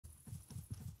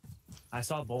I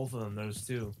saw both of them. There's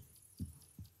two.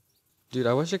 Dude,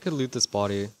 I wish I could loot this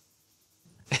body.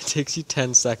 It takes you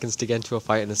 10 seconds to get into a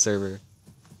fight in a server.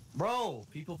 Bro,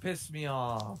 people piss me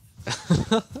off.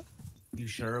 You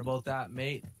sure about that,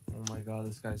 mate? Oh my god,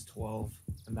 this guy's 12.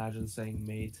 Imagine saying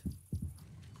mate.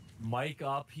 Mic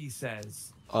up, he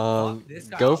says. Fuck this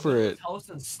guy. Go I'll for go to it. his house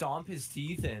and stomp his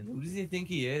teeth in. Who does he think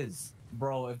he is?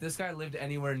 Bro, if this guy lived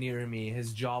anywhere near me,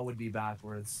 his jaw would be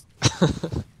backwards.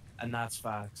 And that's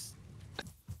facts.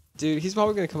 Dude, he's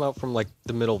probably gonna come out from like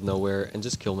the middle of nowhere and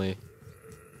just kill me.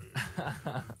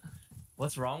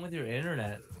 What's wrong with your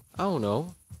internet? I don't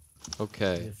know.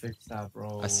 Okay. You fix that,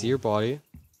 bro. I see your body.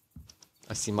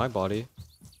 I see my body.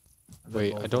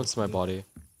 Wait, I don't see my body.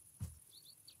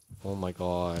 Oh my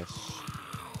gosh.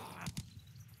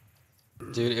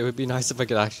 Dude, it would be nice if I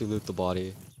could actually loot the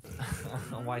body.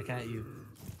 Why can't you?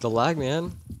 The lag,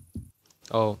 man.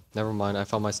 Oh, never mind. I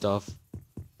found my stuff.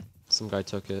 Some guy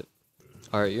took it.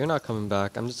 Alright, you're not coming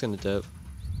back. I'm just gonna dip.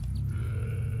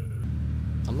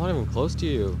 I'm not even close to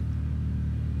you.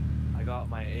 I got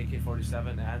my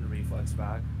AK-47 and reflex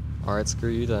back. Alright, screw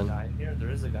you then. Guy in here? There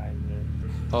is a guy in there.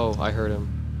 Oh, I heard him.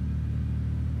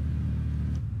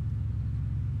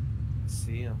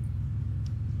 See him.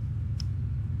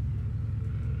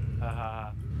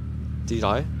 Haha. Did he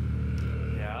die?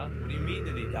 Yeah? What do you mean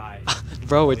did he die?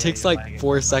 Bro, it Yeah, takes you're like lagging.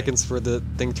 4 seconds for the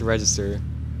thing to register.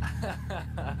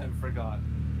 I forgot.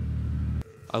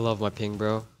 I love my ping,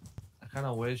 bro. I kind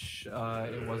of wish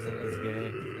it wasn't as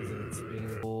gay as it's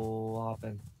being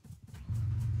often.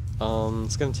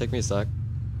 It's gonna take me a sec.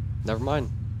 Never mind.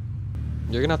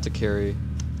 You're gonna have to carry.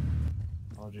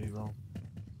 Oh, gee, bro.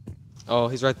 Oh,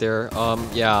 he's right there.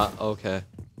 Yeah, okay.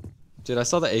 Dude, I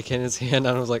saw the AK in his hand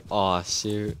and I was like, aw,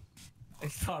 shoot. I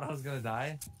thought I was gonna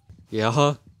die.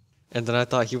 Yeah. And then I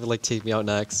thought he would like take me out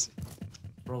next.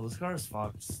 Bro, this car is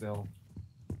fucked still.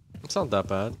 It's not that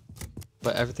bad.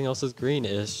 But everything else is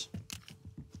green-ish.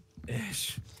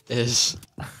 Ish. Ish.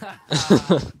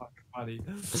 Fucking funny.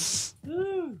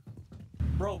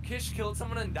 Bro, Kish killed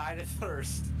someone and died of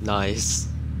thirst. Nice.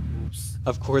 Oops.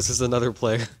 Of course, there's another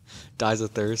player. Dies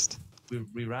of thirst.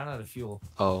 We ran out of fuel.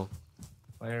 Oh.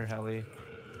 Player heli.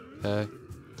 Okay.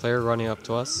 Player running up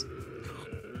to us.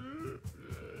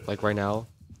 Like right now.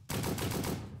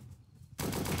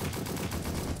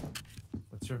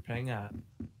 What's your ping at?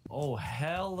 Oh,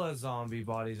 hella zombie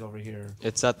bodies over here.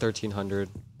 It's at 1300.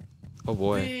 Oh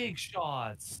boy. Big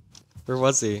shots. Where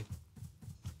was he?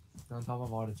 On top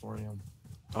of auditorium.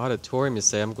 Auditorium, you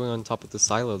say? I'm going on top of the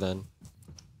silo then.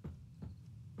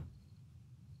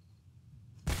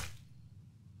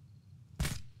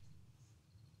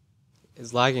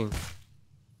 It's lagging.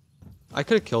 I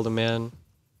could have killed him, man.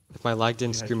 If my lag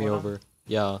didn't You screw me headshot him? over.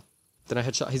 Yeah. Then I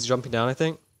headshot. He's jumping down, I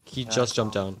think. He Yeah, just I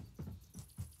jumped saw down.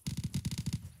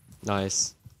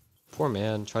 Nice. Poor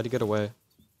man. Tried to get away.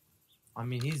 I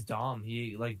mean, he's dumb.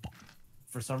 He, like,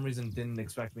 for some reason didn't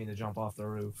expect me to jump off the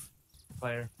roof.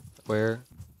 Player. Where?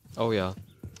 Oh, yeah.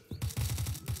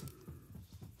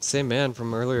 Same man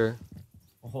from earlier.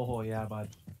 Oh, yeah, bud.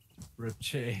 Rip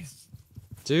Chase.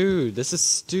 Dude, this is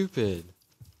stupid.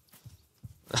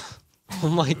 Oh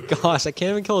my gosh, I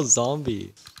can't even kill a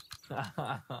zombie.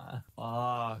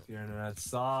 Fuck, your internet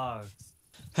sucks.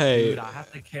 Hey, Dude, I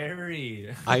have to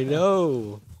carry. I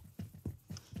know.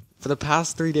 For the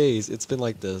past 3 days, it's been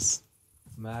like this.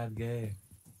 Mad gay.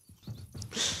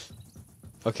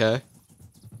 Okay.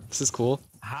 This is cool.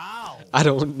 How? I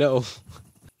don't know.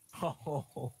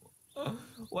 Oh,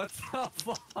 what the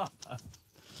fuck?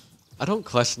 I don't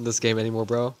question this game anymore,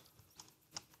 bro.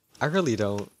 I really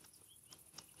don't.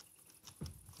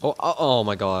 Oh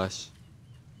my gosh.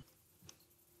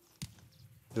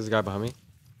 There's a guy behind me.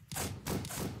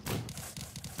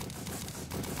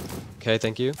 Okay,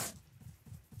 thank you.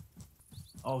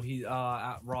 Oh, he,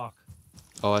 at rock.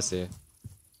 Oh, I see.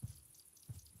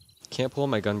 Can't pull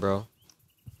my gun, bro.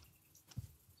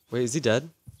 Wait, is he dead?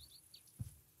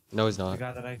 No, he's The not.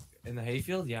 guy that in the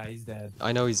hayfield? Yeah, he's dead.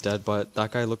 I know he's dead, but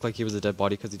that guy looked like he was a dead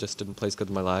body because he just didn't place good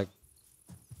with my lag.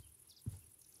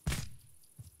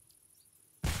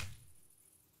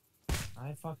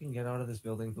 I fucking get out of this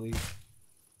building, please.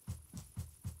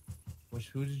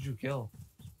 Who did you kill?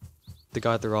 The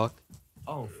guy at the rock.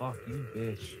 Oh, fuck, you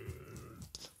bitch.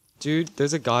 Dude,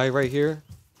 there's a guy right here,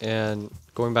 and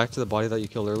going back to the body that you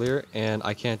killed earlier, and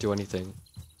I can't do anything.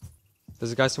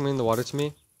 There's a guy swimming in the water to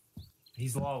me.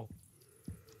 He's low.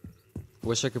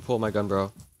 Wish I could pull my gun,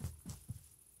 bro.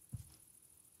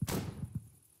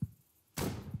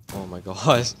 Oh my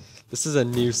gosh. This is a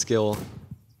new skill.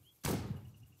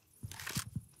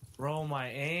 Bro, my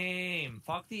aim.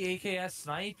 Fuck the AKS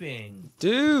sniping.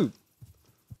 Dude!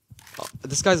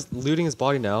 This guy's looting his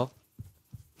body now.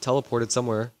 Teleported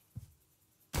somewhere.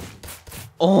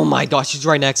 Oh my gosh, he's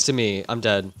right next to me. I'm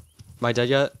dead. Am I dead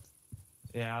yet?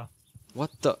 Yeah. What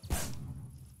the?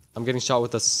 I'm getting shot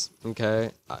with this.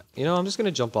 Okay. You know, I'm just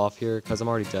gonna jump off here because I'm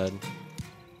already dead.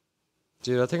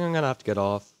 Dude, I think I'm gonna have to get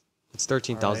off. It's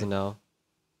 13,000 now.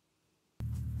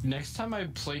 Next time I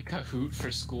play Kahoot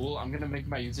for school, I'm gonna make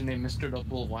my username Mr.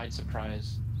 Double Wide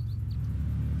Surprise.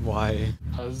 Why?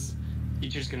 Cause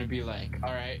teacher's gonna be like,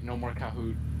 alright, no more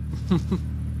Kahoot.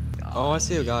 Oh, I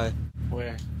see a guy.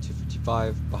 Where?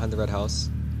 255 behind the red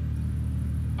house.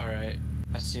 Alright,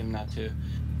 I see him now too.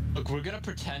 Look, we're gonna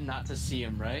pretend not to see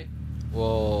him, right? And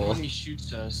Whoa. when he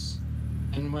shoots us,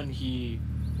 and when he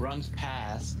runs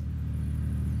past,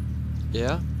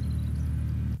 Yeah?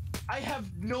 I have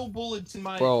no bullets in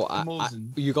my Bro,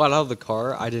 you got out of the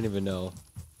car? I didn't even know.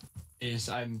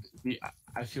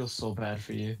 I feel so bad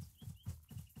for you.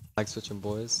 Like switching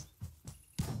boys.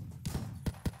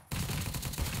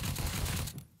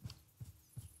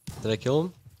 Did I kill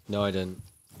him? No, I didn't.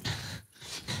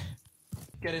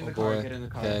 Get in the boy. car, get in the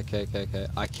car. Okay.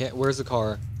 I can't. Where's the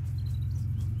car?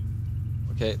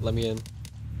 Okay, let me in.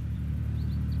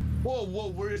 Whoa,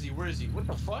 where is he? What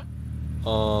the fuck?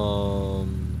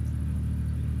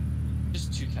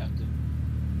 Just two, Captain.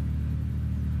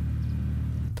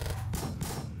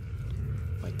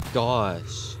 My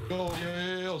gosh. Yo.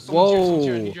 Whoa.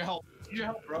 Here. I need your help.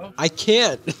 Bro. I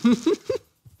can't.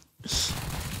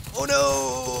 Oh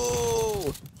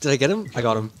no! Did I get him? I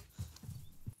got him.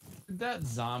 That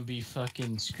zombie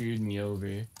fucking screwed me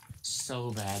over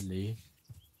so badly.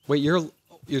 Wait, you're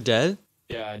dead?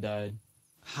 Yeah, I died.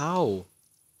 How?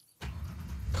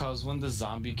 Cause when the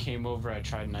zombie came over, I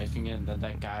tried knifing it, and then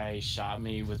that guy shot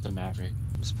me with the Maverick.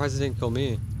 I'm surprised it didn't kill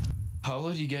me. How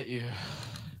low did he get you?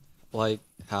 Like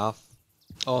half.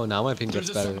 Oh, now my ping gets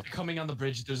There's a better. semi coming on the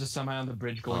bridge. There's a semi on the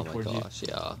bridge going Oh my towards gosh,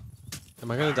 yeah. Am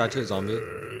I gonna die to a zombie?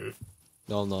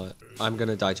 No, I'm not. I'm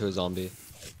gonna die to a zombie.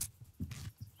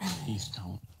 you. Please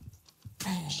don't.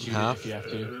 Shoot Half? it if you have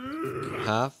to.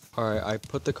 Half? Alright, I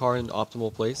put the car in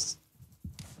optimal place.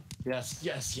 Yes.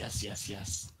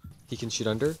 He can shoot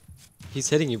under. He's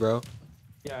hitting you, bro.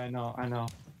 Yeah, I know.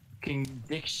 King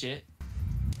dick shit.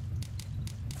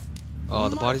 Oh,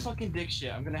 the body's... fucking dick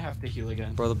shit. I'm gonna have to heal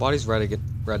again. Bro, the body's red again.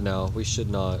 Red now. We should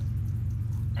not.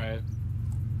 Alright.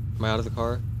 Am I out of the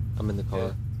car? I'm in the car.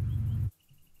 Yeah.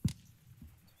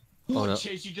 Oh no.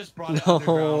 Chase, you just brought it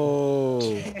underground.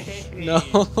 No! Chase.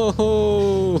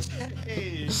 No!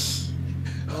 Chase.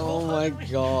 Oh my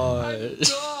god.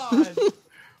 God.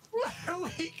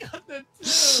 We got the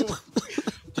two.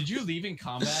 Did you leave in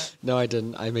combat? No, I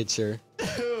didn't. I made sure.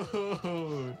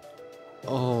 Dude.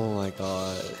 Oh my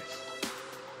god.